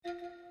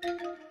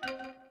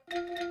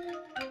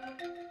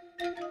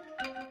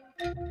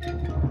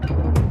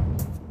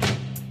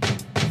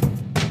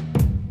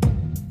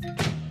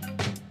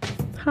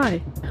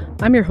Hi,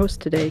 I'm your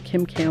host today,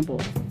 Kim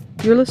Campbell.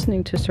 You're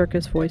listening to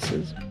Circus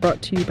Voices,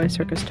 brought to you by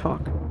Circus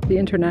Talk, the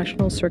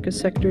international circus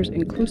sector's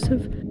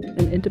inclusive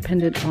and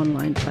independent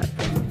online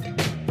platform.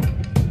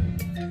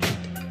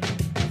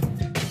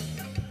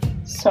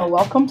 So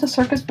welcome to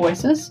Circus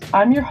Voices.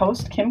 I'm your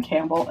host, Kim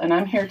Campbell, and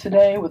I'm here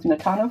today with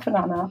Natano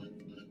Fanana,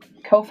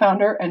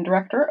 co-founder and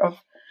director of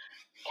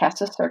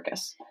Cassis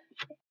Circus.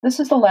 This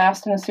is the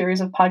last in a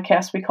series of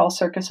podcasts we call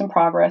Circus in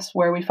Progress,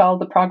 where we follow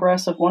the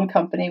progress of one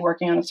company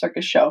working on a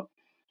circus show.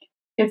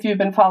 If you've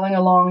been following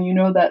along, you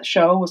know that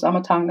show was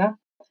Amatanga,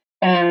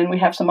 and we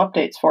have some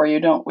updates for you,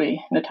 don't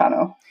we,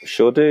 Natano?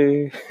 Sure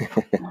do.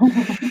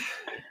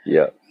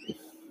 Yeah.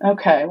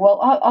 Okay, well,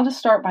 I'll just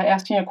start by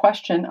asking you a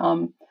question,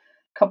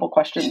 couple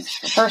questions.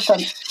 First, I'm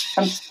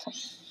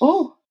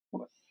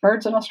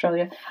birds in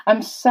Australia.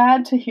 I'm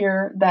sad to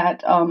hear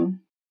that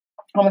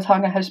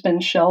Amatanga has been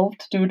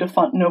shelved due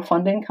to no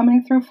funding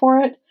coming through for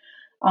it.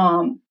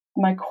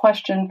 My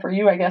question for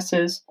you, I guess,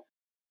 is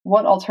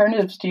what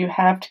alternatives do you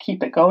have to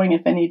keep it going,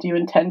 if any, do you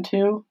intend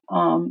to?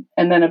 And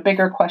then a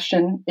bigger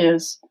question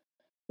is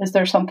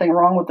there something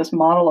wrong with this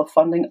model of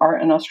funding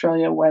art in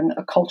Australia when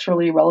a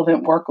culturally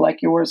relevant work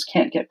like yours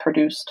can't get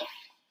produced?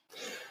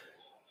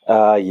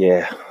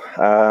 Yeah.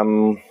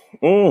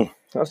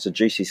 That's a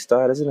juicy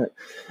start, isn't it?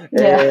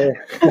 Yeah.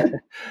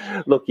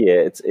 Look,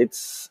 yeah,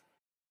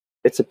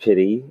 it's a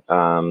pity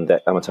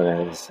that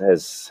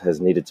Amatanga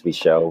has needed to be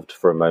shelved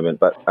for a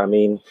moment. But I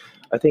mean,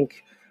 I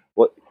think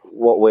what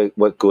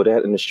we're good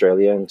at in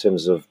Australia in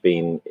terms of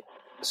being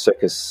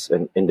circus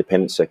and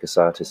independent circus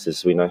artists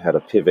is we know how to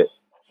pivot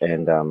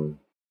and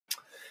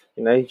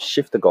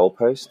shift the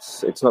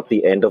goalposts. It's not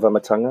the end of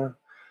Amatanga.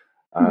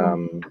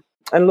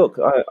 And look,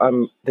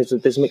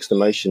 there's mixed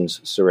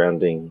emotions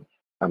surrounding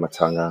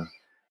Amatanga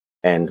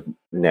and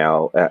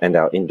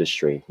our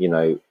industry.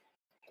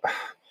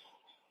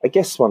 I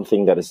guess one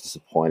thing that is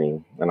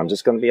disappointing, and I'm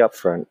just going to be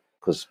upfront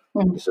because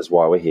this is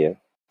why we're here,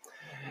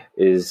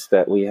 is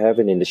that we have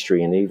an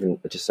industry and even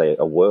just say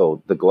a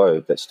world, the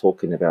globe, that's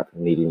talking about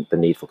the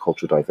need for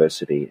cultural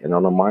diversity. And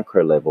on a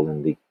micro level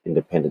in the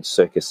independent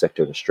circus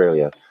sector in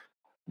Australia,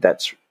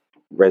 that's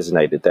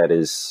resonated. That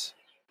is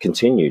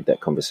continued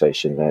that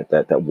conversation,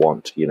 that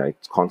want,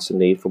 constant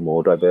need for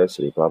more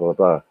diversity, blah, blah,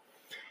 blah.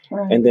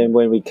 Right. And then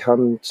when we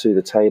come to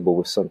the table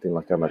with something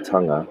like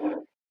Amatanga,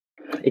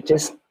 it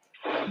just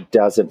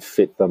doesn't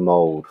fit the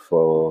mold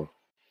for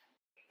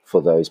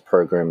those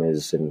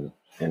programmers and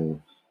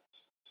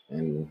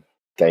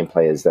game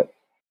players that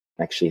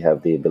actually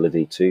have the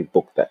ability to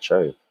book that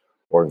show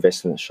or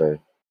invest in that show,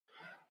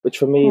 which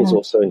for me is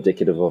also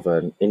indicative of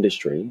an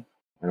industry,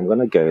 and I'm going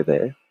to go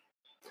there.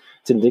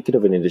 It's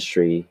indicative of an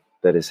industry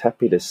that is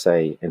happy to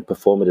say and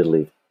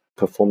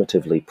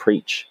performatively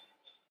preach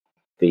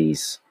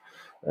these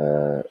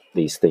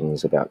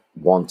things about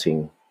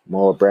wanting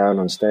more brown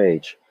on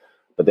stage,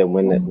 but then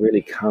when it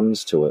really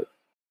comes to it,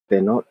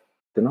 they're not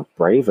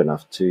brave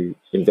enough to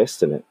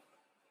invest in it.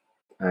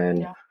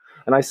 And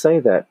I say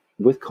that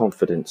with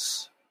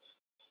confidence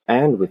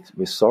and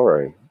with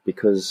sorrow,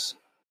 because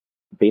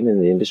being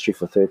in the industry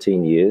for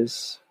 13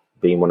 years,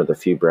 being one of the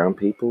few brown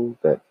people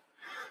that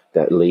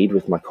lead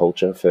with my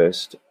culture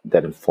first,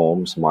 that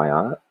informs my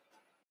art,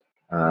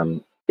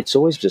 it's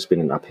always just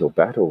been an uphill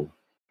battle.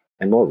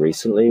 And more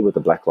recently, with the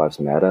Black Lives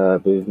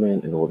Matter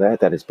movement and all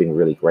that has been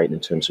really great in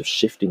terms of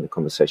shifting the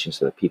conversation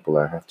so that people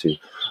have to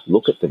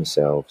look at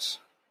themselves,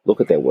 look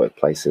at their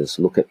workplaces,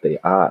 look at the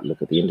art,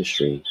 look at the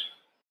industry,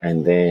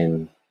 and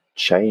then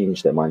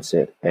change their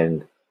mindset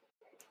and,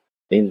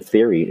 in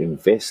theory,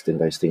 invest in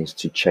those things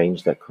to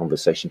change that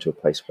conversation to a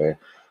place where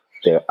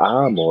there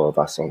are more of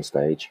us on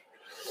stage.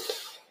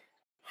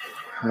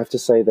 I have to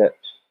say that,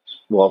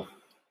 well,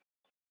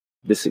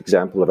 this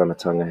example of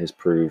Amatanga has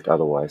proved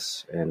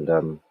otherwise.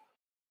 And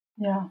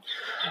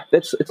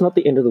it's not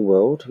the end of the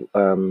world.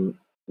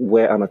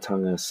 Where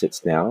Amatanga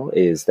sits now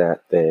is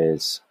that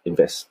there's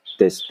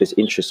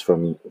interest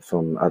from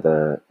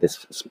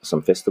there's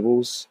some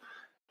festivals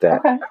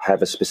that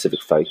have a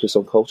specific focus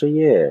on culture.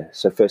 Yeah,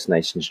 so First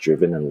Nations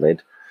driven and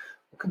led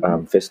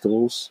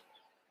festivals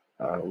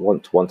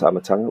want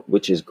Amatanga,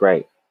 which is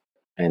great,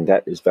 and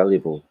that is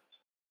valuable.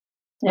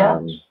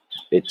 Yeah.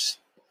 It's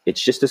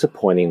just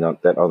disappointing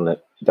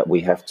that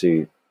we have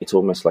to. It's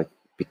almost like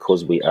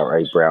because we are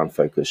a brown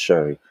focused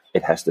show,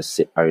 it has to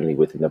sit only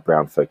within the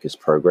brown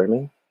focused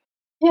programming.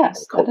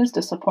 Yes, that is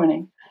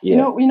disappointing.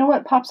 Yeah. You know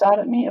what pops out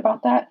at me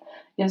about that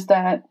is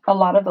that a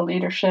lot of the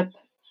leadership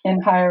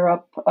in higher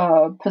up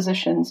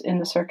positions in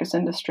the circus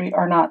industry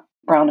are not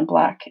brown and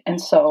black,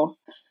 and so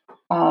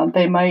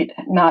they might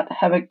not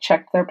have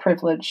checked their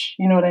privilege.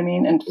 You know what I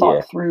mean, and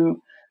thought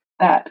through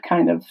that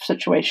kind of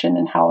situation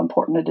and how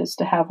important it is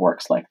to have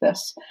works like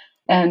this.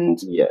 And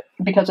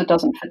because it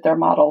doesn't fit their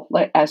model,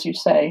 like as you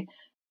say,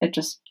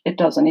 it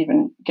doesn't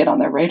even get on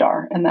their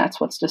radar, and that's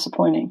what's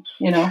disappointing.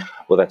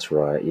 Well, that's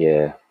right.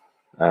 Yeah.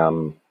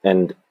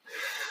 And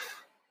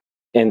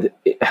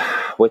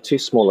we're too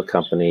small a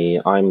company.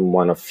 I'm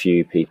one of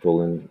few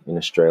people in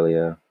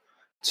Australia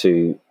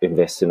to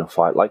invest in a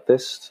fight like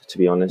this, to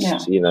be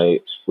honest.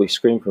 We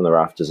scream from the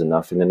rafters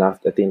enough, and then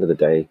at the end of the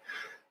day,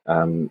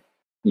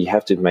 you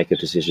have to make a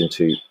decision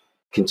to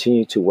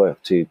continue to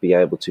work, to be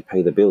able to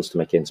pay the bills, to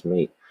make ends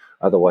meet.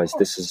 Otherwise,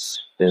 this is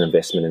an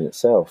investment in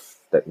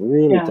itself that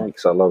really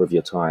takes a lot of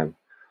your time.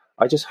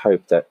 I just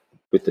hope that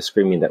with the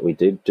screaming that we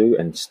did do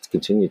and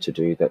continue to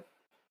do, that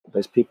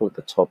those people at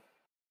the top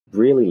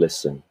really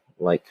listen,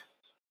 like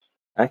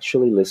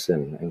actually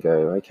listen and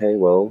go, okay,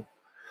 well,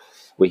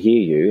 we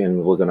hear you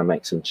and we're going to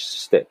make some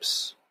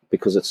steps,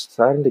 because it's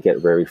starting to get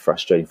very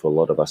frustrating for a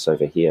lot of us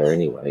over here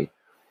anyway,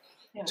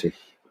 to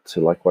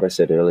like what I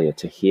said earlier,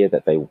 to hear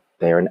that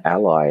they're an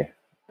ally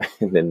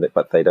and then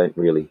but they don't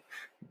really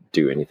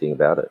do anything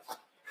about it.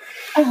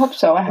 I hope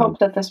so. I hope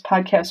that this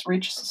podcast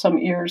reaches some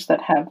ears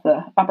that have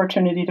the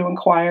opportunity to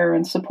inquire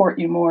and support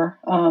you more.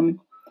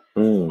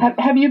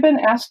 Have you been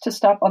asked to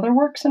stop other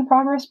works in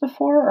progress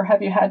before, or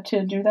have you had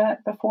to do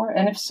that before?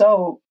 And if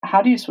so,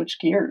 how do you switch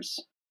gears?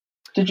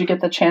 Did you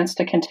get the chance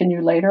to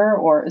continue later,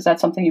 or is that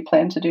something you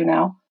plan to do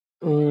now?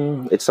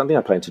 It's something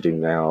I plan to do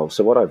now.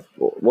 So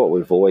what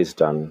we've always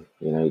done,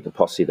 the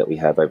posse that we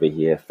have over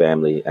here,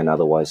 family and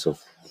otherwise of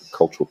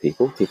cultural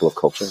people of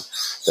culture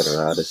that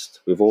are artists,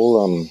 we've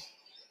all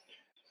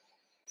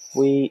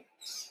we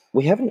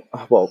haven't.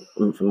 Well,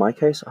 in my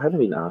case, I haven't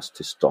been asked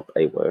to stop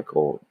a work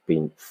or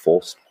been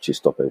forced to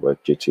stop a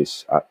work due to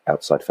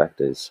outside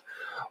factors.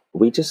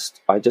 I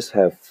just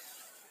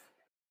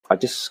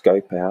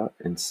scope out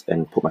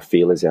and put my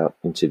feelers out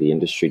into the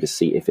industry to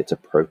see if it's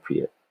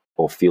appropriate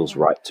or feels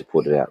right to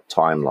put it out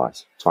time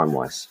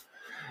wise.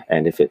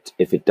 And if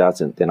it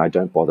doesn't, then I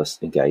don't bother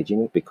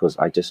engaging it, because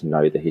I just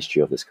know the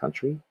history of this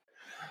country.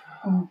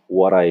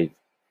 What I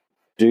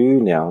do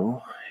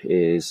now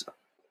is,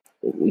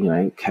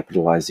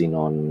 capitalizing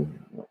on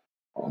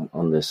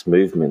this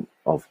movement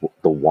of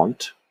the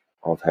want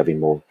of having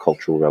more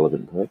cultural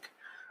relevant work.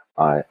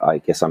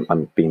 I guess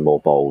I'm being more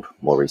bold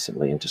more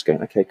recently and just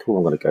going, okay, cool,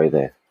 I'm going to go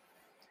there.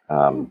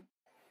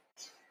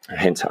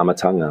 Hence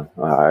Amatanga.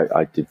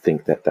 I did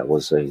think that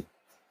was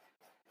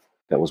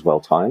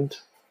well timed,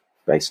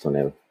 based on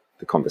the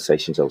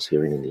conversations I was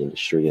hearing in the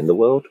industry and the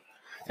world,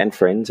 and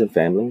friends and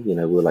family. We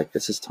were like,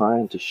 this is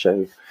time to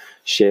share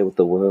with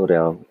the world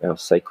our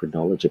sacred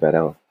knowledge about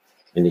our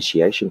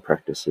initiation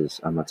practices,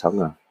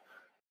 Amatanga.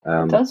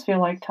 It does feel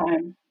like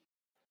time.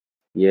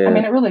 Yeah. I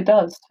mean, it really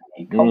does to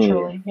me,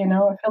 culturally.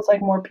 It feels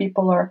like more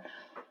people are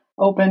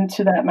open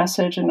to that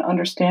message and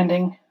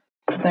understanding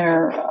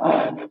their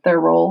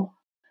role.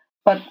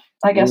 But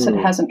I guess it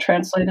hasn't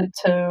translated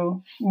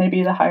to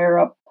maybe the higher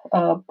up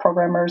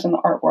programmers in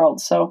the art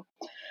world. So,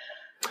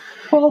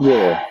 well,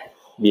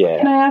 yeah.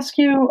 Can I ask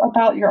you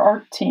about your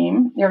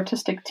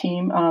artistic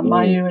team,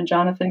 Mayu and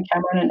Jonathan,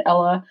 Cameron and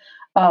Ella?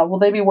 Will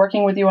they be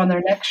working with you on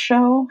their next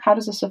show? How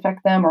does this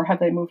affect them, or have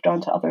they moved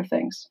on to other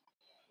things?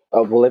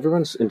 Well,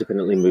 everyone's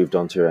independently moved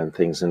on to their own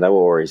things, and they were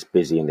always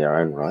busy in their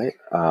own right.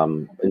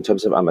 In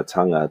terms of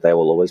Amatanga, they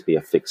will always be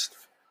a fixed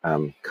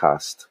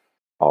cast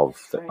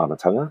of the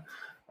Amatanga.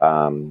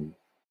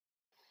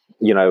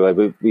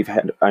 We've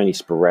had only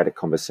sporadic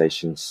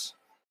conversations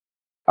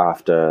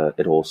after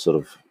it all sort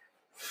of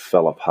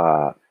fell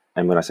apart.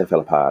 And when I say fell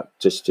apart,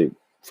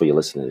 for your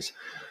listeners,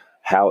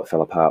 how it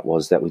fell apart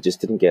was that we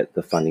just didn't get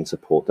the funding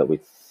support that we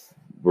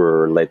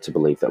were led to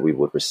believe that we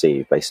would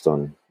receive, based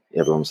on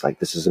everyone's like,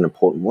 this is an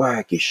important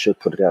work, you should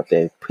put it out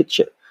there,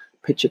 pitch it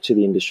to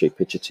the industry,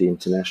 pitch it to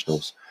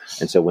internationals.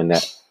 And so when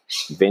that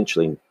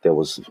eventually, there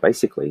was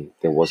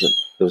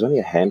only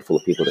a handful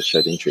of people that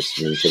showed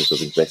interest in terms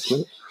of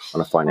investment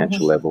on a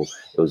financial level.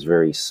 It was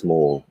very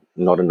small,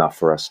 not enough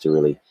for us to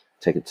really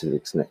take it to the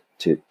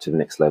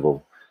next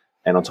level.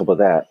 And on top of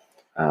that,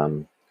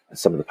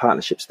 some of the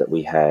partnerships that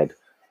we had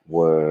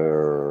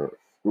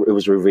it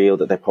was revealed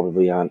that they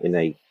probably aren't in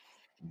a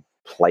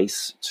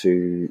place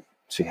to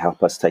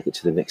help us take it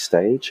to the next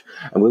stage.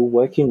 And we were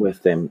working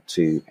with them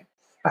to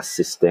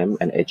assist them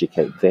and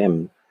educate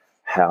them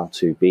how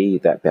to be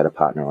that better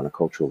partner on a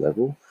cultural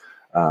level.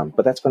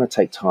 But that's going to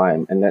take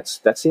time. And that's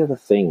the other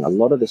thing. A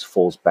lot of this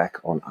falls back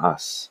on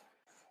us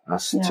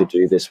to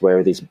do this,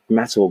 where these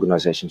massive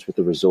organizations with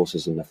the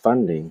resources and the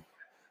funding,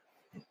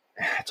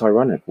 it's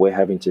ironic, we're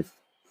having to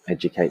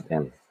educate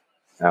them.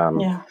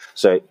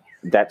 So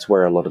that's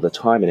where a lot of the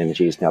time and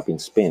energy is now being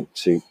spent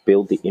to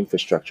build the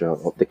infrastructure,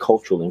 the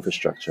cultural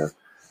infrastructure,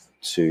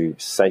 to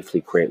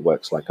safely create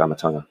works like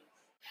Amatanga.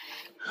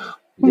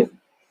 Yeah.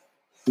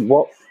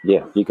 You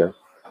go.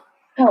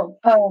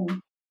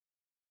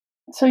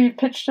 So you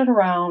pitched it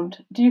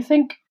around. Do you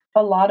think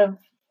a lot of,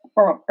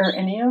 or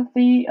any of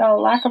the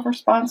lack of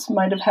response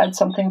might have had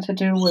something to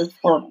do with,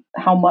 or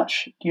how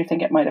much do you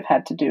think it might have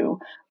had to do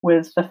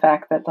with the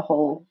fact that the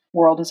whole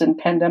world is in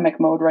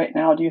pandemic mode right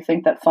now? Do you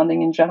think that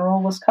funding in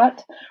general was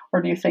cut,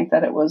 or do you think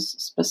that it was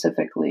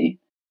specifically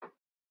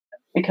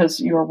because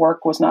your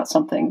work was not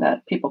something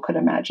that people could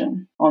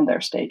imagine on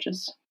their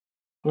stages?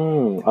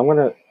 I'm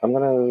gonna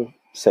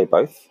say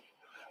both.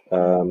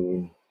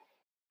 The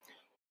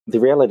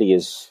reality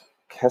is,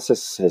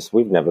 Cassis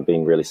we've never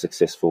been really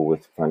successful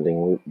with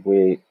funding.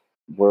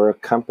 We're a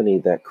company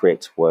that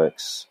creates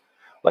works.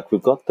 Like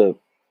we've got the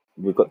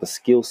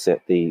skill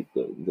set, the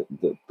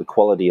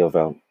quality of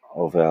our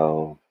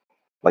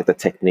like the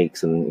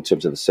techniques and in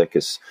terms of the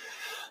circus,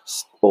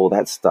 all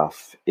that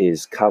stuff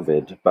is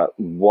covered. But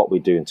what we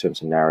do in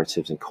terms of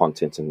narratives and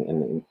content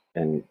and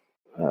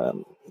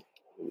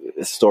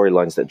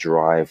storylines that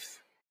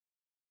drive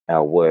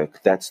our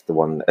work, that's the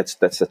one.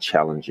 That's a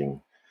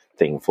challenging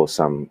thing for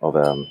some of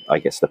I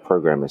guess the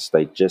programmers.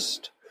 They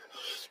just,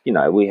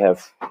 we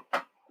have,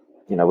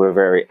 we're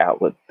very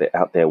out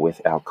there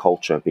with our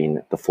culture being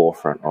at the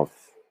forefront of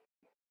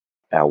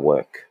our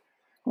work,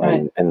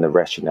 Right. and the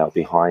rationale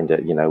behind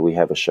it. We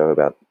have a show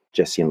about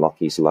Jesse and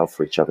Lockie's love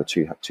for each other,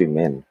 two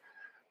men,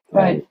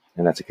 Right.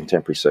 and that's a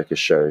contemporary circus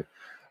show.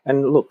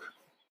 And look,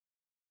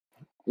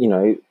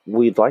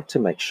 we'd like to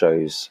make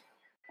shows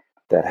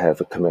that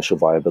have a commercial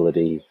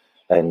viability,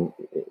 and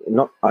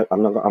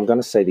I'm going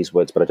to say these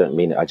words, but I don't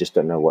mean it. I just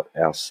don't know what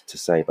else to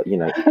say. But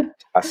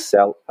a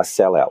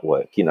sellout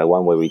work.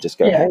 One where we just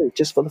go, Yeah. hey,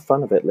 just for the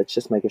fun of it, let's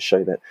just make a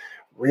show that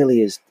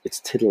really it's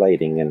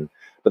titillating,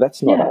 but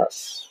that's not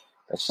us.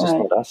 That's just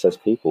Right. not us as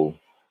people.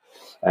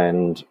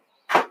 And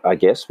I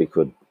guess we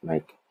could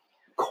make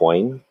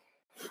coin,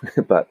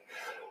 but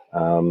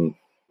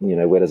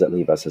where does that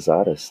leave us as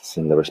artists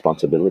and the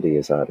responsibility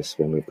as artists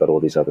when we've got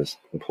all these other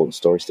important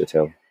stories to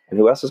tell? And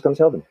who else is going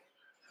to tell them?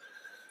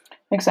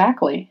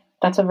 Exactly.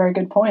 That's a very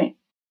good point,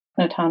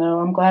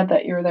 Natano. I'm glad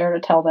that you're there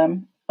to tell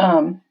them.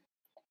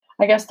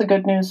 I guess the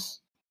good news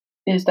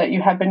is that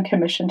you have been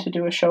commissioned to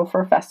do a show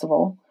for a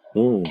festival.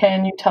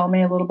 Can you tell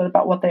me a little bit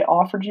about what they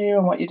offered you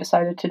and what you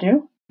decided to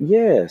do?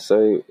 Yeah,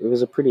 so it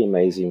was a pretty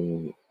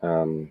amazing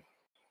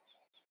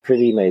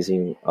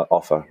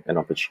offer and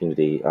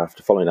opportunity.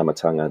 After following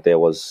Amatanga, there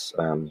was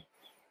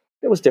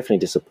definitely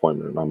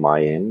disappointment on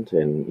my end,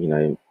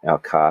 and our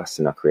cast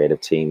and our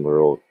creative team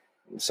were all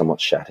somewhat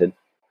shattered.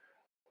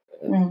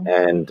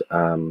 And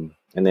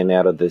then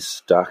out of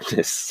this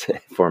darkness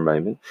for a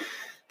moment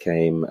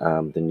came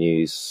the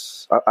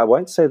news. I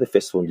won't say the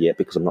festival yet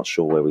because I'm not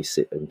sure where we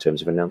sit in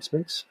terms of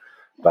announcements,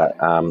 but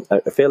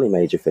a fairly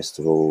major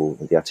festival,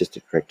 the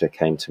artistic director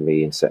came to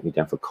me and sat me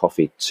down for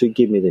coffee to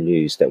give me the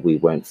news that we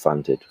weren't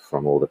funded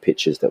from all the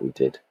pitches that we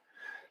did,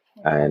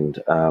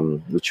 and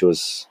which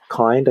was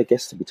kind, I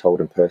guess, to be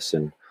told in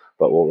person.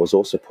 But what was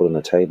also put on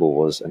the table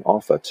was an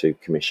offer to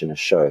commission a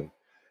show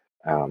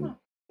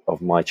of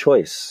my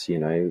choice.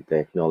 They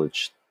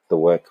acknowledged the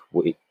work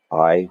we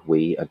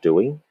are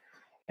doing,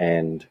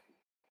 and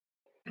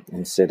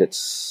said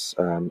it's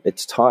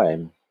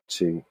time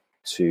to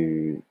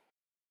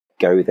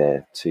go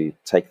there, to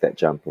take that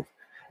jump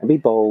and be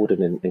bold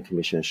and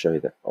commission a show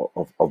that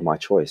of my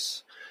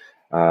choice.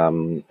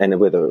 And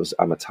whether it was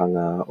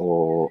Amatanga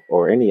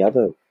or any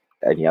other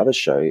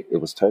show,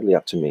 it was totally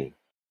up to me.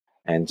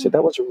 And so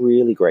that was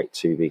really great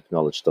to be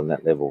acknowledged on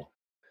that level.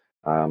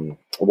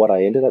 What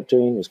I ended up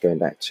doing was going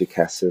back to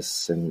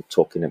Cassis and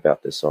talking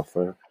about this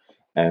offer,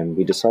 and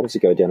we decided to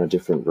go down a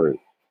different route.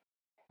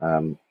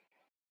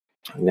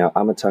 Now,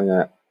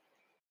 Amatanga,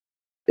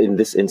 in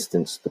this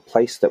instance, the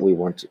place that we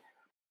want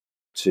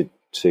to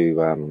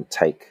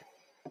take.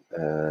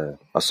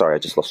 Sorry, I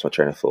just lost my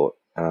train of thought.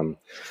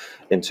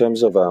 In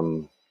terms of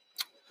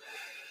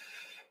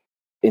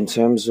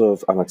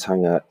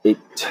Amatanga, it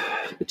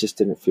just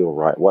didn't feel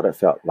right. What I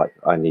felt like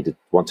I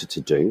wanted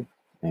to do,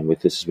 and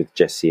with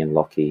Jesse and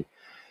Lockie,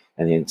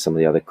 and then some of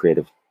the other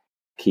creative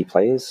key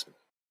players,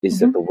 is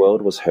that the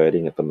world was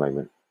hurting at the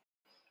moment,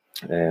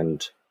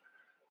 and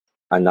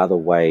another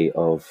way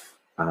of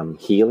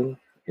healing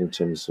in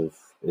terms of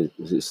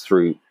is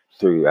through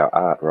our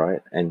art,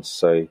 right? And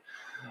so,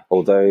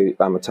 although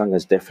Amatanga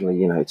is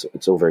definitely,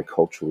 it's all very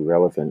culturally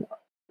relevant,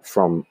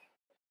 from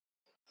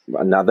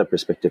another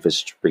perspective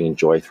is bringing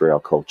joy through our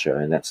culture,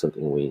 and that's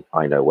something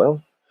I know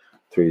well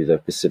through the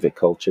Pacific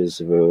cultures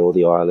of all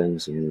the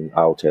islands and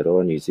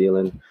Aotearoa, New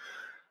Zealand.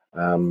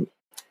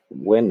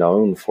 We're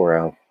known for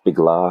our big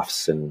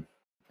laughs and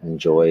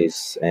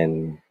joys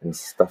and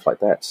stuff like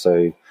that.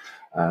 So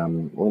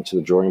went to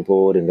the drawing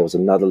board, and there was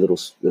another little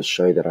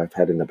show that I've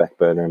had in the back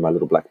burner in my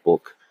little black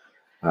book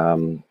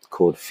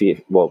called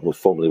Fear. Well, what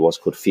formerly was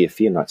called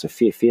Fear Night. So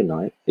Fear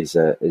Night is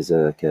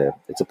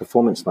it's a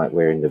performance night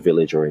where in the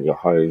village or in your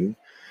home,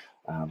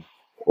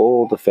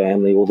 all the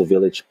family, all the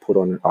village put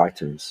on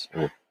items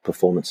or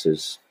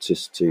performances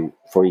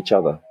for each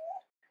other.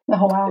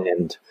 Oh wow!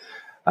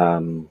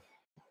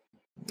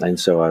 And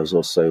so I was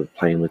also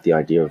playing with the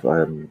idea of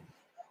that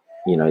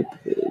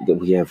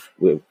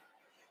we're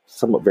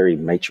somewhat very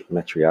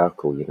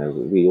matriarchal.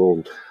 We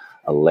all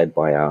are led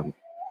by our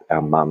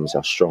mums,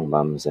 our strong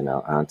mums, and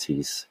our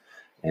aunties.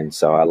 And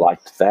so I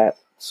liked that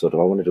I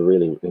wanted to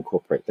really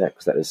incorporate that,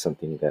 because that is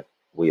something that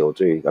we all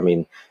do. I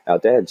mean, our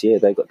dads,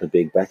 they got the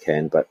big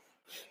backhand, but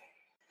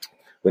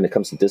when it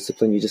comes to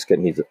discipline, you just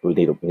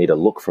need a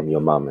look from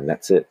your mum, and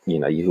that's it.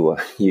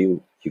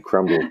 You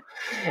crumble.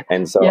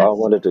 And so I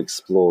wanted to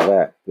explore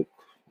that.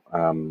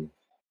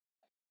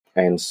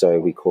 And so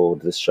we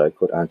called this show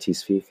called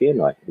Auntie's Fear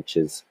Night, which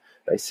is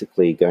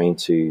basically going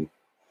to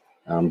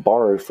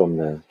borrow from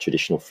the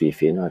traditional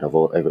Fiafia night of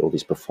all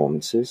these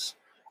performances.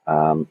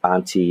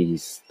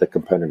 Aunties, the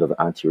component of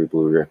the auntie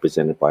will be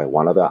represented by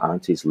one of our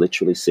aunties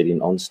literally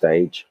sitting on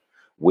stage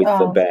with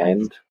the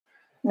band,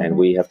 and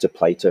we have to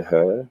play to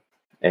her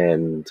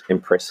and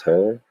impress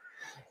her.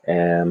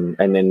 And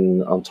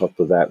then on top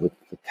of that, with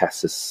the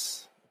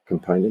Cassis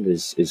component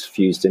is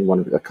fused in.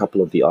 A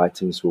couple of the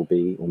items will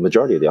be, or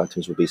majority of the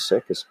items will be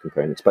circus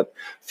components, but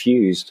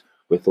fused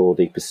with all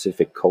the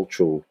Pacific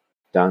cultural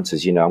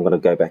dances. I'm going to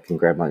go back and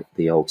grab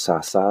the old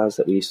sasas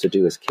that we used to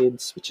do as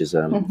kids, which is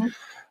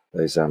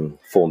those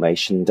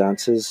formation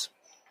dances.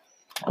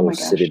 Or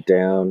sit it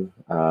down.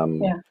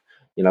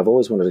 I've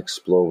always wanted to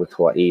explore with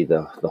Hawaii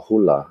the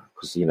hula,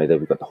 because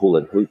we've got the hula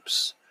and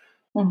hoops,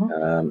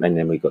 and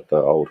then we got the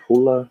old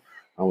hula.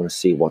 I want to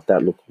see what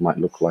that might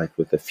look like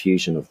with the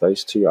fusion of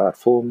those two art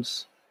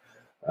forms.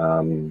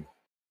 Then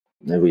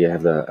we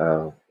have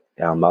our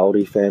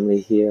Maori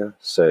family here,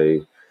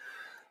 so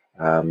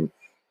I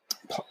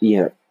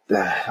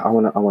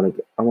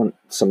want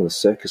some of the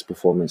circus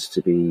performance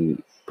to be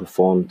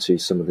performed to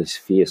some of these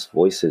fierce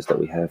voices that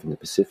we have in the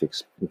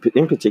Pacifics,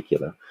 in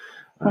particular.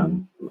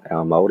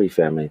 Our Maori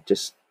family,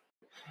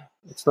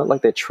 it's not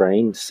like they're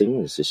trained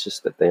singers, it's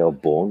just that they are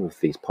born with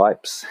these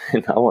pipes,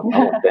 and I want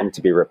them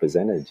to be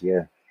represented.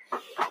 Yeah,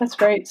 that's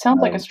great.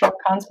 Sounds like a strong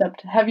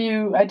concept. Have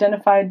you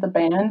identified the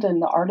band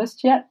and the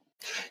artist yet?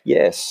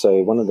 Yes.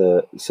 So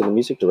the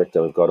music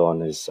director we've got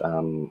on is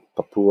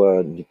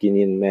Papua New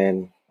Guinean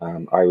man,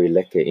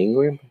 Irileka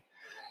Ingram,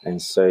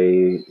 and so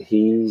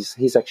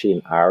he's actually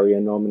an ARIA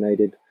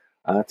nominated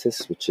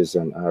artist, which is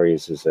ARIA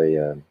is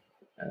an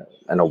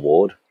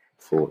award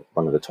for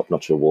one of the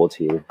top-notch awards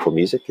here for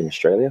music in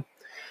Australia.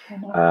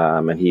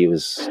 And he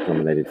was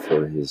nominated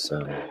for his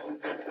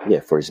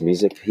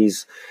music.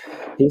 He's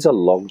a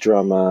log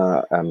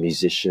drummer, a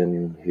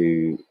musician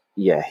who,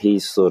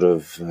 he's sort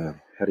of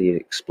how do you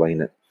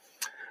explain it?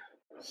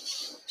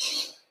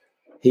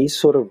 He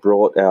sort of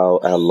brought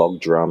our log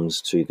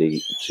drums to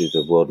the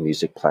world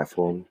music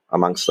platform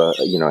amongst a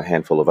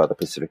handful of other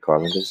Pacific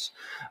Islanders.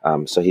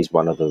 So he's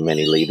one of the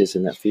many leaders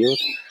in that field.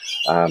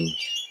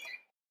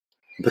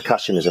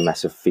 Percussion is a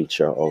massive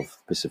feature of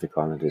Pacific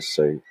Islanders,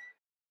 so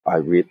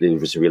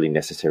it was really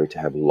necessary to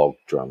have log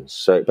drums.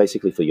 So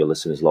basically, for your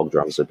listeners, log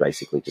drums are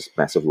basically just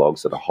massive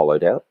logs that are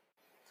hollowed out.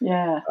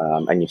 Yeah.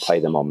 And you play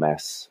them en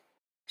masse.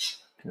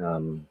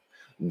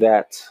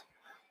 That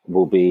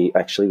will be,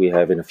 actually, we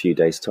have in a few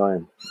days'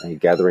 time a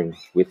gathering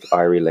with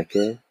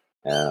Irileka,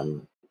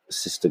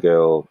 sister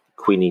girl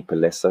Queenie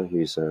Palesa,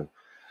 who's a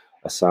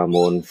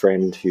Samoan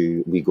friend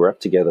who we grew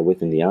up together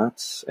with in the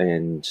arts,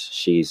 and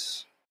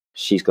she's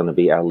going to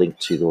be our link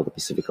to all the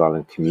Pacific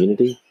Island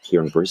community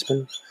here in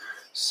Brisbane.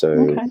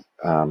 So,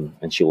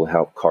 and she will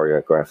help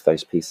choreograph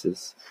those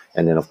pieces.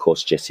 And then, of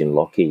course, Jessie and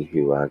Lockie,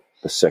 who are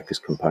the circus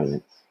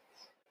component.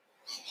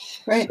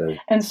 Great.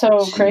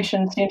 So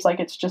creation seems like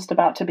it's just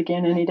about to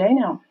begin any day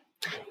now.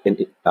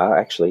 And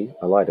actually,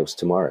 I lied. It was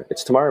tomorrow.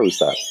 It's tomorrow we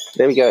start.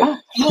 There we go.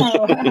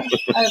 Tomorrow.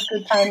 I have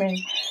good timing.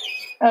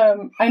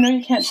 I know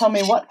you can't tell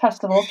me what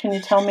festival. Can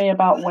you tell me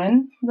about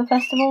when the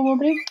festival will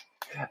be?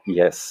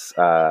 Yes.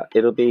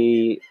 It'll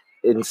be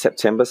in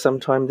September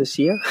sometime this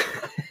year.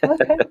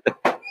 Okay.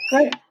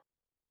 Great.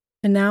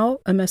 And now,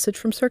 a message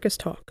from Circus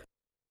Talk.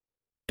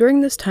 During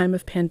this time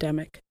of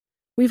pandemic,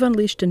 we've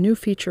unleashed a new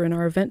feature in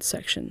our events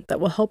section that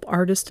will help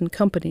artists and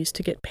companies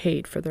to get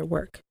paid for their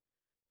work.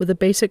 With a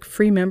basic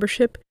free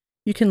membership,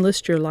 you can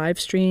list your live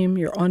stream,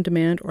 your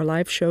on-demand or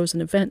live shows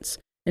and events,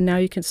 and now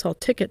you can sell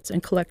tickets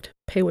and collect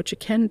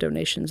pay-what-you-can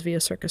donations via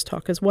Circus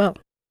Talk as well.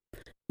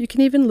 You can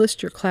even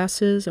list your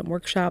classes and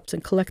workshops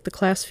and collect the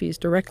class fees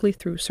directly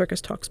through Circus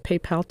Talk's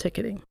PayPal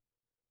ticketing.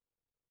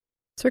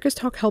 Circus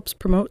Talk helps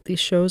promote these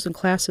shows and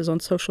classes on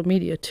social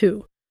media,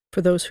 too,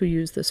 for those who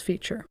use this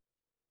feature.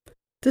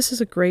 This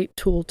is a great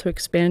tool to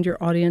expand your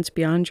audience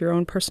beyond your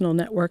own personal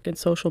network and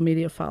social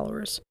media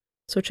followers.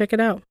 So check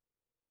it out.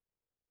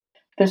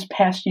 This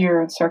past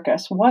year in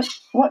circus, what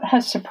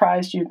has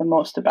surprised you the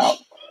most about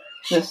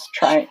this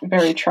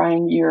very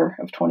trying year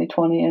of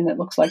 2020, and it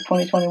looks like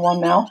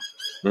 2021 now?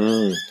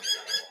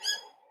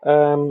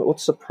 What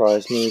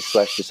surprised me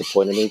 /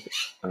 disappointed me,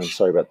 I'm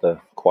sorry about the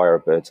choir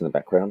of birds in the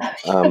background.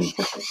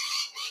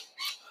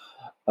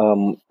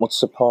 What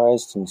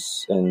surprised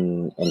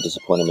and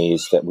disappointed me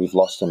is that we've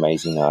lost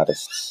amazing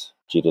artists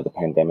due to the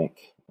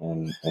pandemic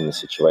and the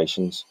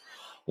situations.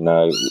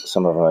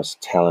 Some of our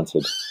most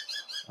talented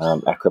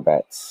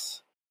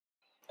acrobats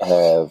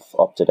have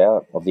opted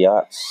out of the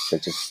arts.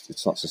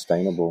 It's not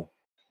sustainable.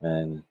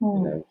 And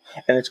and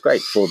it's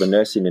great for the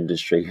nursing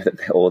industry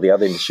or the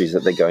other industries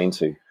that they go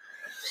into.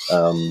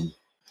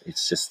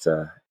 It's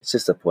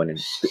disappointing.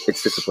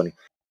 It's disappointing.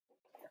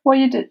 Well,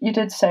 you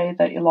did say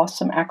that you lost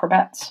some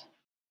acrobats.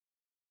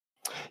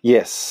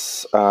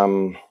 Yes.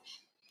 That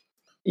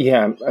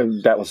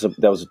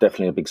was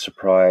definitely a big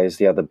surprise.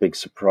 The other big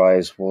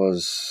surprise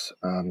was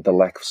the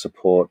lack of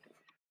support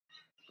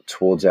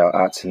towards our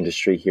arts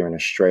industry here in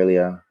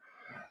Australia.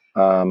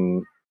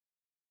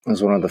 I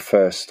was one of the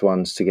first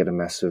ones to get a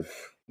massive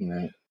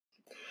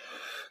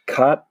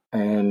cut.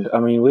 And I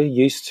mean, we're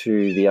used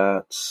to the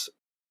arts.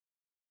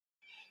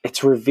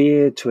 It's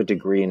revered to a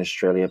degree in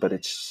Australia, but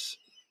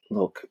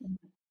look,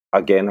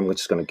 again, I'm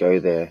just going to go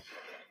there.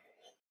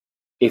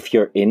 If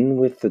you're in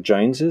with the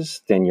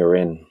Joneses, then you're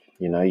in.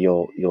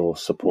 You're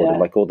supported. Yeah.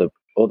 Like all the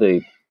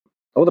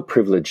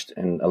privileged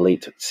and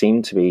elite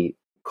seem to be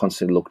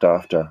constantly looked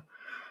after,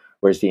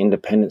 whereas the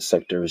independent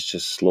sector is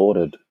just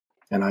slaughtered.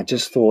 And I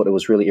just thought it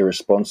was really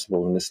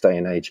irresponsible in this day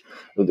and age,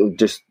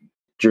 just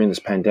during this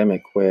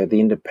pandemic, where the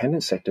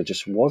independent sector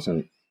just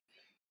wasn't.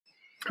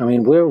 I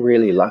mean, we're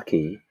really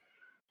lucky,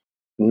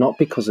 not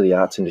because of the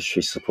arts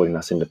industry supporting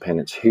us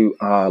independents, who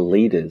are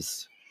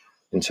leaders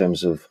in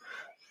terms of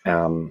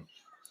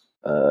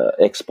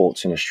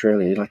exports in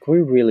Australia. Like,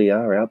 we really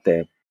are out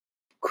there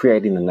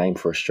creating the name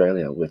for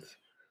Australia with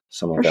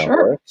some of our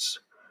works.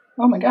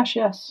 Oh my gosh,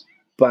 yes.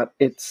 But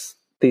it's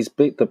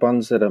the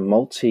ones that are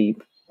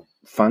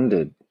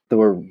multi-funded, that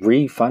were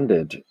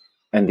refunded,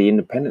 and the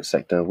independent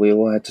sector, we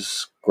all had to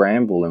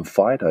scramble and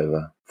fight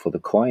over for the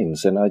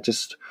coins. And I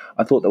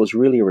thought that was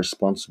really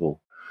irresponsible.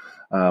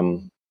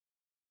 And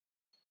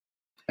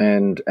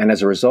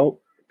as a result,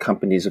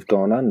 companies have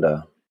gone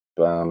under.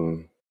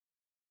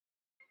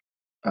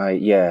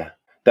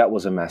 That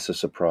was a massive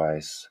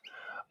surprise.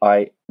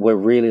 We're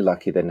really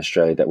lucky that in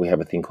Australia that we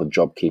have a thing called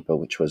JobKeeper,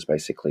 which was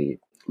basically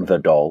the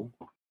dole.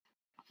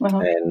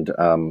 Uh-huh.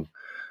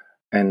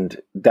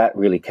 And that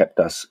really kept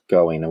us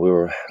going. And we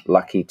were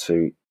lucky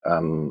to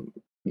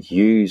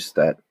use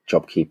that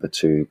JobKeeper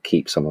to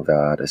keep some of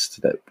our artists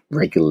that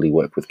regularly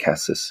work with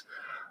Cassis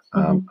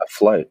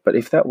afloat. But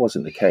if that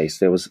wasn't the case,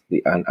 there was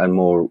a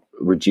more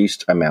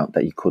reduced amount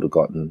that you could have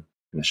gotten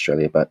in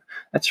Australia. But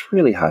that's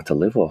really hard to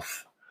live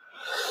off.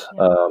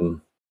 Yeah.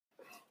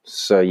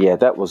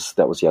 That was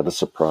the other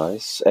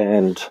surprise.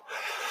 And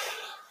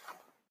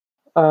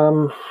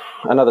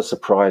another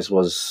surprise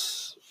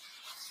was,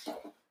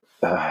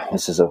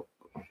 this is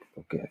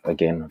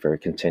again a very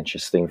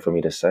contentious thing for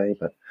me to say,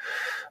 but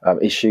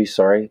issue.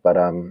 Sorry, but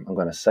I'm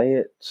going to say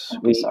it.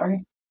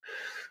 Sorry.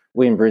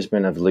 We in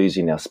Brisbane are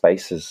losing our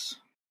spaces,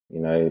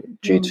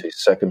 due to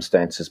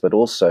circumstances, but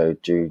also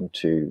due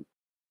to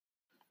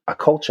a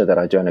culture that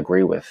I don't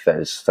agree with that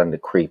is starting to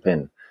creep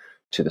in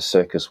to the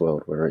circus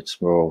world, where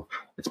it's more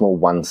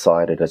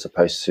one-sided as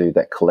opposed to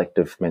that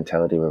collective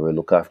mentality where we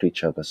look after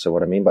each other. So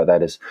what I mean by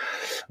that is,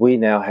 we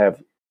now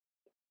have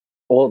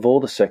all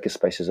the circus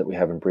spaces that we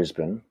have in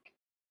Brisbane.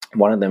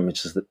 One of them,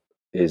 which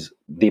is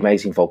the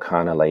amazing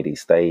Volcana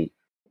ladies. They've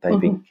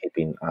been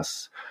keeping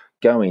us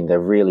going. They're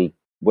really,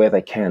 where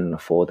they can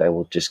afford, they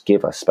will just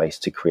give us space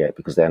to create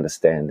because they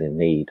understand their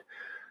need.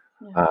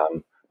 Yeah.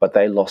 But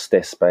they lost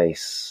their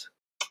space.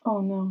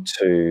 Oh no!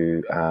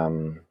 To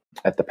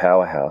at the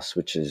Powerhouse,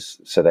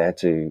 so they had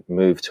to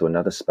move to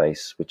another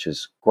space, which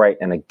is great.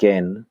 And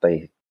again,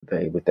 they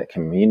with that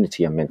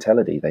community and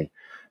mentality, they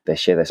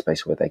share their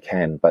space where they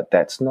can. But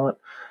that's not.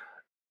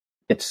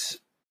 It's,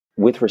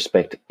 with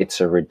respect,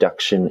 it's a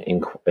reduction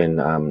in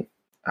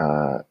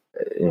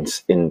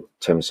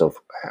terms of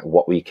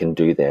what we can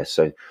do there.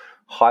 So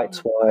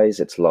heights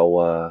wise, it's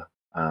lower.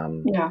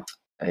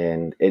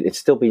 And it's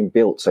still being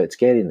built, so it's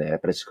getting there,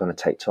 but it's going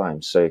to take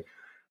time. So.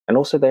 And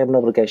also, they have an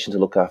obligation to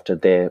look after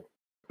their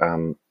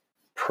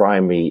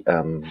primary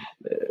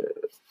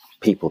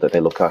people that they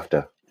look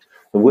after,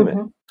 the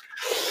women.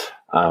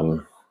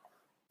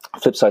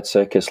 Flipside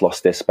Circus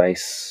lost their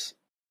space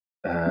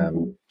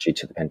due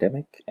to the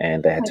pandemic,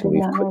 and they had to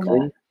move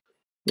quickly.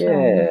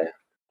 Yeah,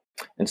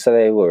 and so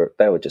they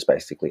were just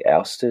basically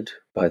ousted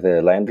by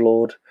the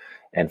landlord.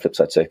 And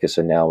Flipside Circus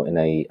are now in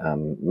a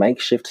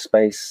makeshift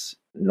space.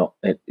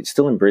 It's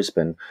still in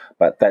Brisbane,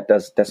 but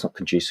that's not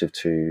conducive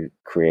to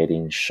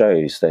creating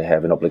shows. They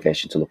have an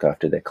obligation to look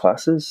after their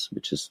classes,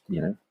 which is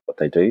what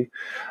they do.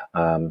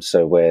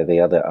 So where the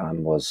other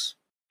arm was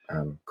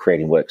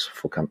creating works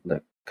for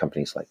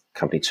companies like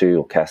Company 2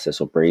 or Cassis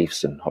or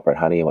Briefs and Hot Bread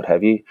Honey and what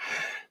have you,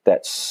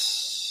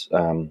 that's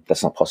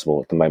not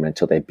possible at the moment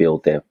until they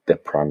build their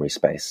primary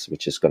space,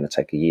 which is going to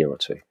take a year or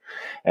two.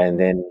 And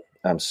then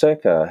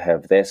Circa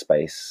have their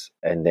space,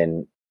 and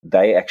then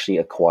they actually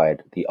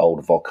acquired the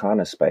old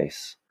Volcana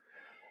space,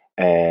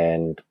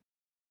 and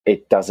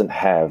it doesn't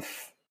have.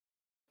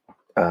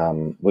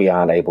 We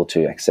aren't able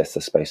to access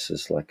the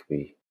spaces like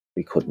we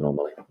could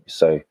normally.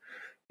 So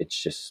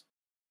it's just,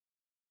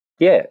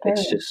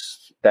 it's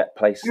just that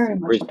place.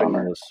 Brisbane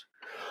was,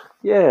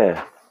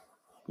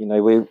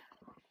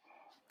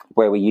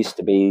 where we used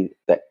to be,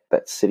 that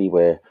city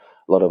where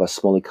a lot of us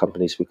smaller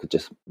companies, we could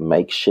just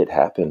make shit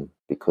happen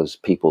because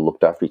people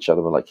looked after each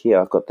other. We're like, here,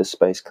 I've got this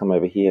space, come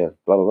over here,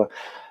 blah, blah, blah.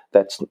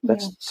 That's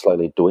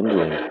slowly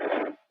dwindling.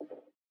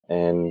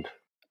 And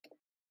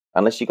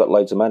unless you got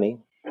loads of money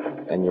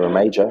and you're a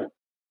major,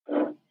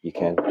 you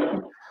can.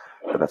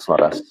 But that's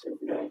not us.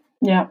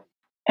 Yeah.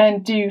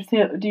 And do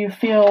you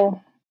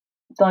feel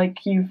like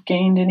you've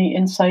gained any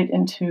insight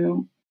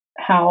into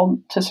how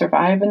to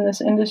survive in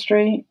this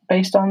industry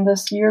based on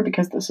this year,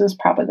 because this is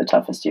probably the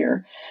toughest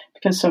year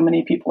because so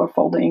many people are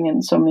folding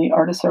and so many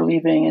artists are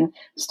leaving, and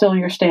still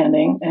you're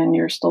standing and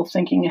you're still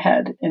thinking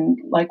ahead. And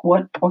like,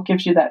 what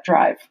gives you that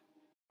drive?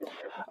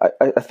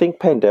 I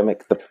think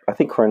I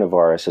think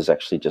coronavirus has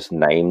actually just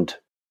named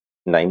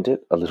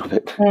it a little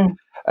bit.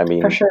 I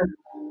mean, for sure.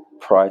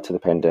 Prior to the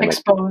pandemic,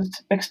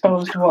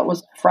 exposed what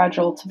was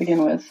fragile to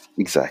begin with.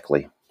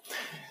 Exactly.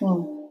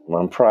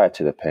 Well, prior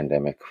to the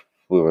pandemic,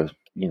 we were,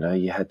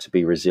 you had to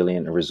be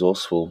resilient and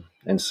resourceful,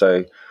 and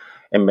so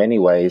in many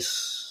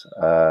ways,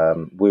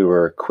 we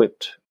were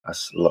equipped, a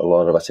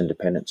lot of us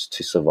independents,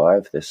 to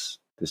survive this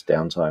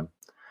downtime.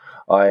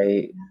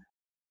 I've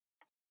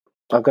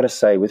got to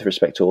say, with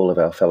respect to all of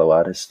our fellow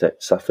artists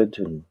that suffered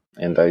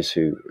and those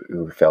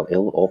who fell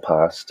ill or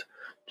passed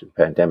to the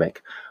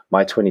pandemic,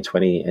 my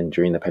 2020 and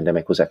during the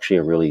pandemic was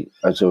actually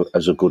as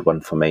a good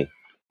one for me.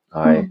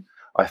 I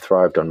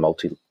thrived on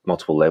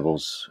multiple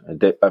levels.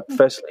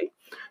 Firstly,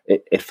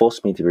 it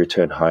forced me to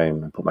return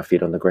home and put my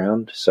feet on the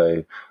ground.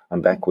 So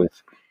I'm back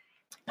with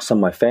some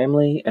of my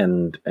family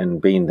and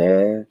being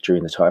there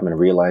during the time and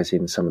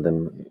realizing some of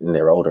them in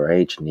their older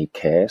age need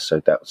care. So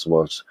that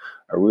was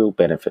a real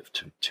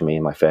benefit to me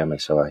and my family.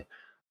 So I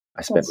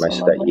spent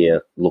most of that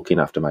year looking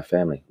after my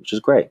family, which is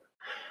great.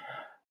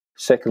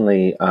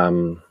 Secondly,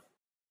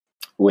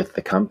 with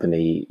the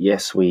company,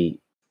 yes, we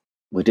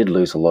did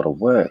lose a lot of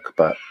work,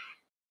 but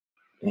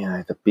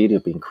the beauty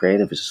of being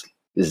creative is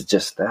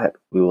just that.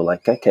 We were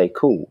like, okay,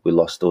 cool, we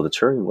lost all the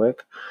touring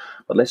work,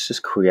 but let's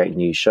just create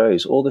new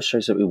shows, all the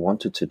shows that we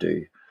wanted to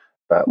do,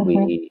 but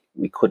we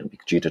couldn't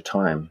due to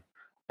time.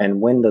 And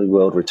when the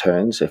world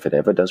returns, if it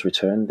ever does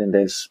return, then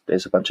there's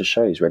a bunch of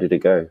shows ready to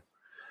go.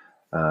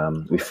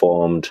 We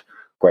formed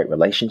great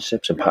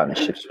relationships and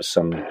partnerships with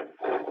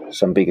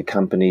some bigger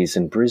companies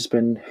in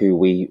Brisbane who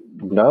we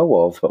know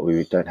of, but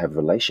we don't have a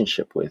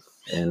relationship with,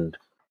 and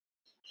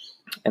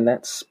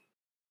that's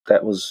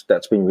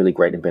been really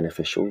great and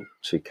beneficial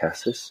to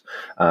Cassis.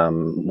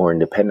 More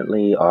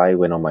independently, I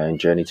went on my own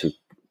journey to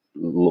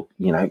look,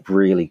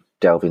 really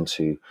delve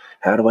into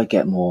how do I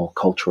get more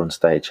culture on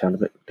stage? How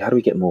do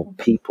we get more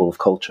people of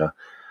culture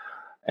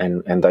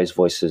and those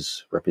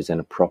voices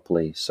represented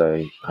properly?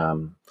 So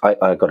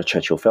I got a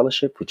Churchill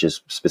Fellowship, which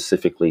is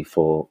specifically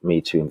for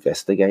me to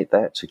investigate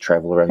that, to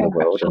travel around the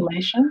world.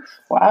 Congratulations.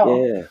 Wow.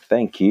 Yeah,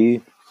 thank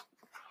you.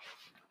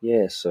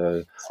 Yeah,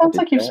 so sounds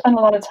like you've spent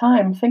a lot of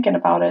time thinking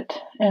about it,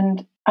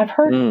 and I've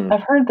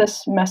heard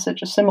this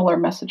message, a similar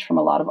message from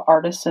a lot of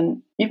artists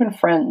and even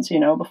friends,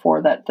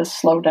 before that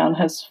this slowdown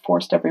has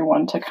forced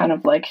everyone to kind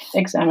of like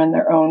examine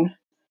their own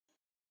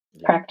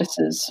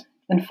practices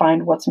and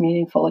find what's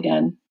meaningful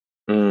again,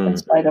 in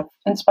spite of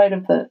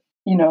the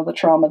the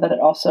trauma that it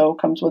also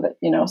comes with it,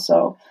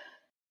 so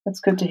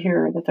it's good to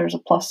hear that there's a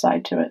plus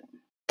side to it.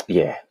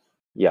 Yeah.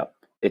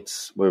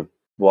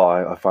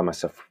 I find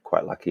myself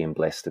quite lucky and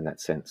blessed in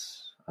that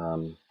sense.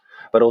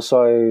 But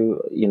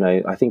also,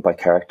 I think by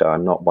character,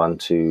 I'm not one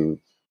to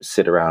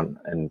sit around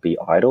and be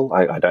idle.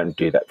 I don't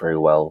do that very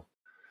well.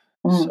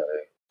 So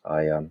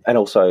and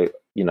also,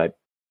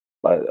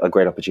 a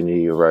great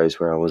opportunity arose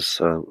where I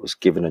was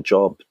given a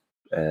job,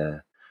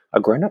 a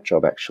grown-up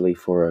job actually,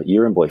 for a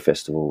Yirramboi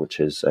Festival, which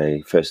is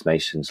a First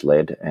Nations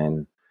led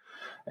and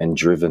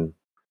driven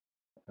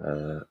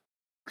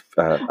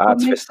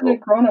arts festival. It a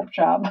grown-up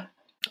job?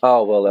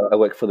 Oh, well, I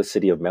work for the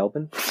city of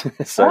Melbourne.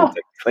 So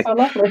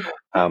lovely.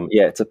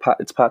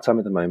 It's part-time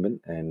at the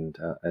moment, and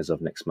as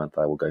of next month,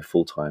 I will go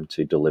full-time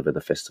to deliver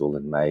the festival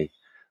in May.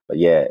 But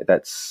yeah,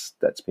 that's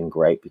been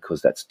great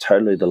because that's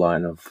totally the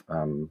line of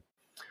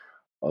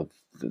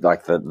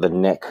like the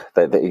neck,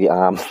 the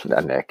arm,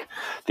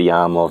 the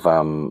arm of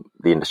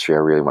the industry I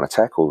really want to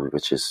tackle,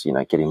 which is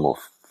getting more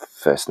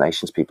First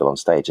Nations people on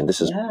stage, and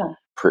this is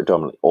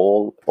predominantly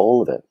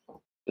all of it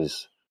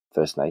is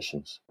First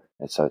Nations,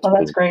 and so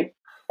that's great.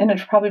 And it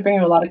should probably bring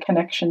you a lot of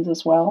connections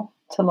as well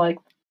to like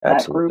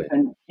that group.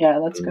 And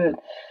that's good.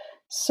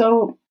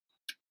 So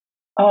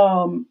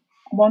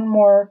one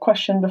more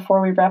question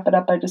before we wrap it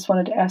up. I just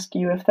wanted to ask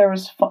you if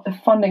if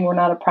funding were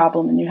not a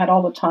problem and you had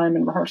all the time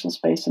and rehearsal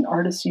space and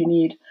artists you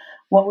need,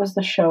 what was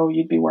the show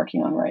you'd be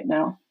working on right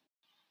now?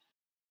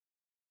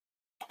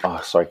 Oh,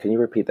 sorry. Can you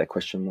repeat that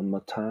question one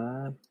more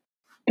time?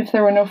 If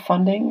there were no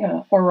funding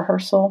or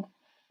rehearsal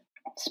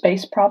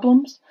space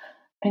problems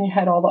and you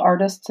had all the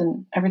artists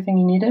and everything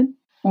you needed,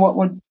 what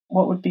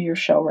would be your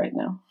show right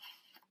now?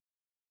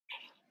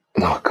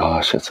 Oh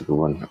gosh, that's a good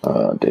one.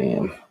 Oh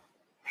damn.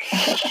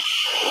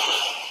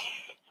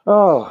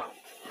 Oh,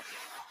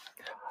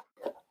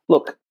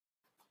 look.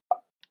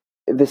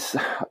 This.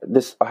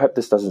 I hope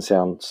this doesn't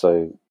sound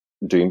so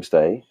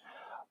doomsday,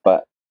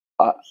 but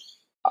I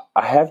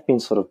have been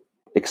sort of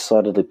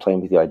excitedly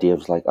playing with the idea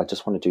of like I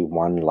just want to do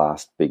one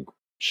last big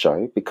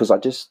show because I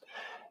just,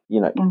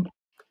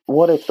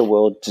 what if the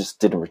world just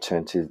didn't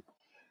return to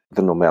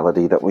the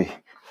normality that we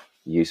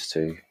used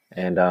to?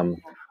 And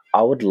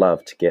I would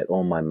love to get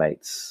all my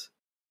mates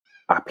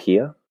up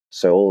here.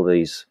 So all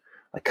these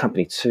like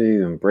Company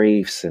 2 and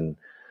Briefs and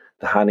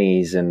the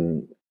Honeys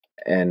and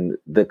and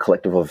the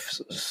collective of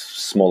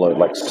smaller,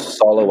 like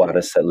solo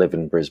artists that live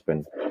in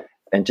Brisbane,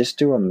 and just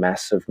do a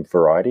massive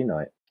variety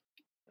night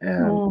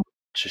to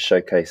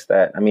showcase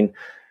that. I mean,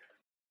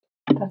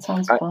 that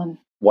sounds fun.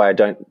 Why I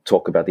don't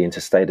talk about the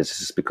interstate is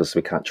just because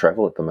we can't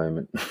travel at the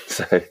moment.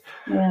 So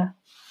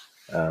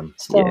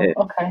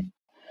okay.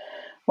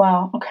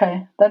 Wow.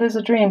 Okay, that is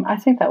a dream. I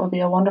think that would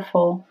be a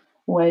wonderful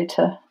way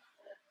to,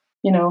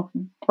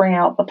 bring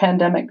out the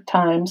pandemic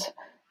times,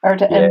 or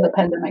to end the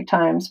pandemic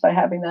times by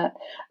having that.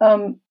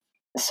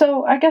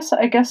 So I guess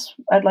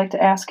I'd like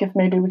to ask if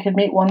maybe we could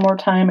meet one more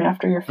time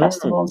after your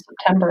festival in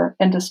September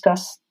and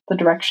discuss the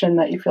direction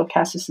that you feel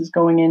Cassis is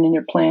going in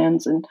your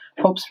plans and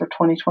hopes for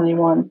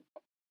 2021.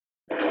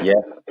 Yeah.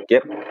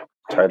 Yep.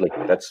 Totally.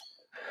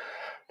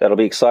 That'll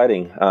be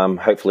exciting.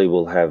 Hopefully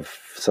we'll have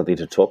something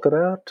to talk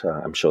about.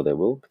 I'm sure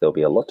there'll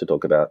be a lot to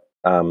talk about.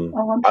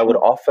 Sure. I would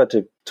offer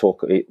to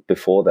talk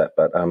before that,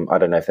 but I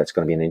don't know if that's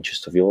going to be an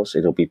interest of yours.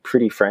 It'll be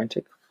pretty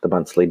frantic the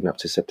months leading up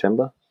to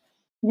September.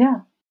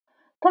 Yeah,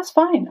 that's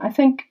fine. I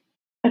think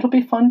it'll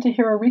be fun to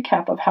hear a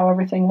recap of how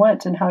everything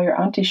went and how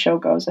your Auntie show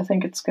goes. I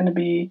think it's going to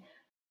be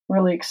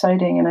really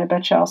exciting, and I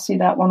bet you I'll see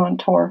that one on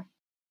tour.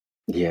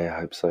 Yeah, I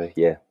hope so.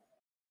 Yeah.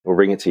 We'll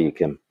bring it to you,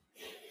 Kim.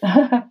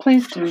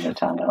 Please do,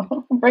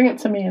 Gaetano. Bring it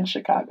to me in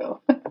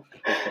Chicago.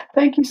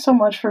 Thank you so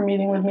much for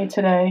meeting with me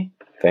today.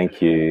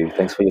 Thank you.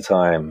 Thanks for your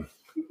time.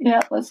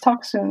 Yeah, let's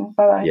talk soon.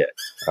 Bye-bye. Yeah.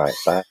 All right.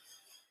 Bye.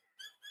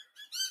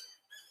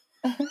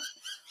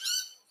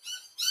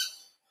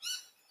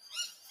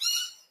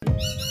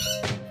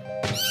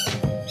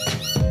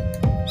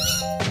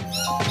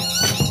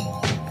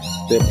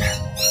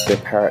 They're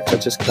parrots. I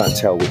just can't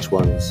tell which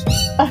ones.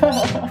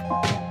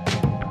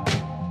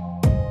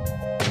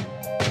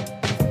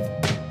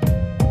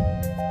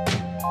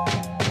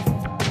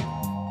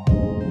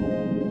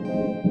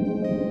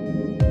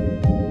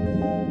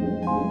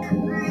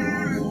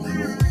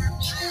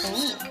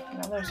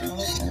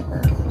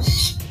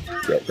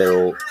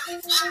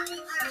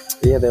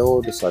 They're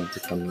all decided to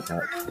come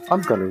out.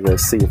 I'm going to go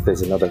see if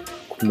there's another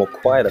more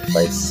quieter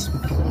place.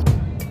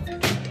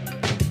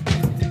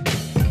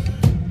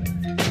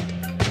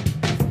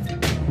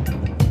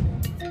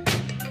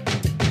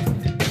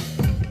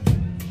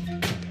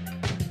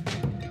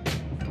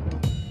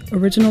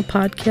 Original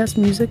podcast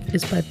music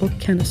is by Book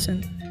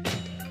Kennison.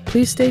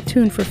 Please stay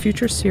tuned for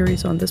future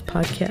series on this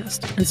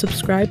podcast and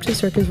subscribe to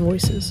Circus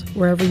Voices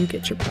wherever you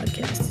get your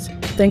podcasts.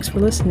 Thanks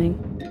for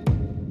listening.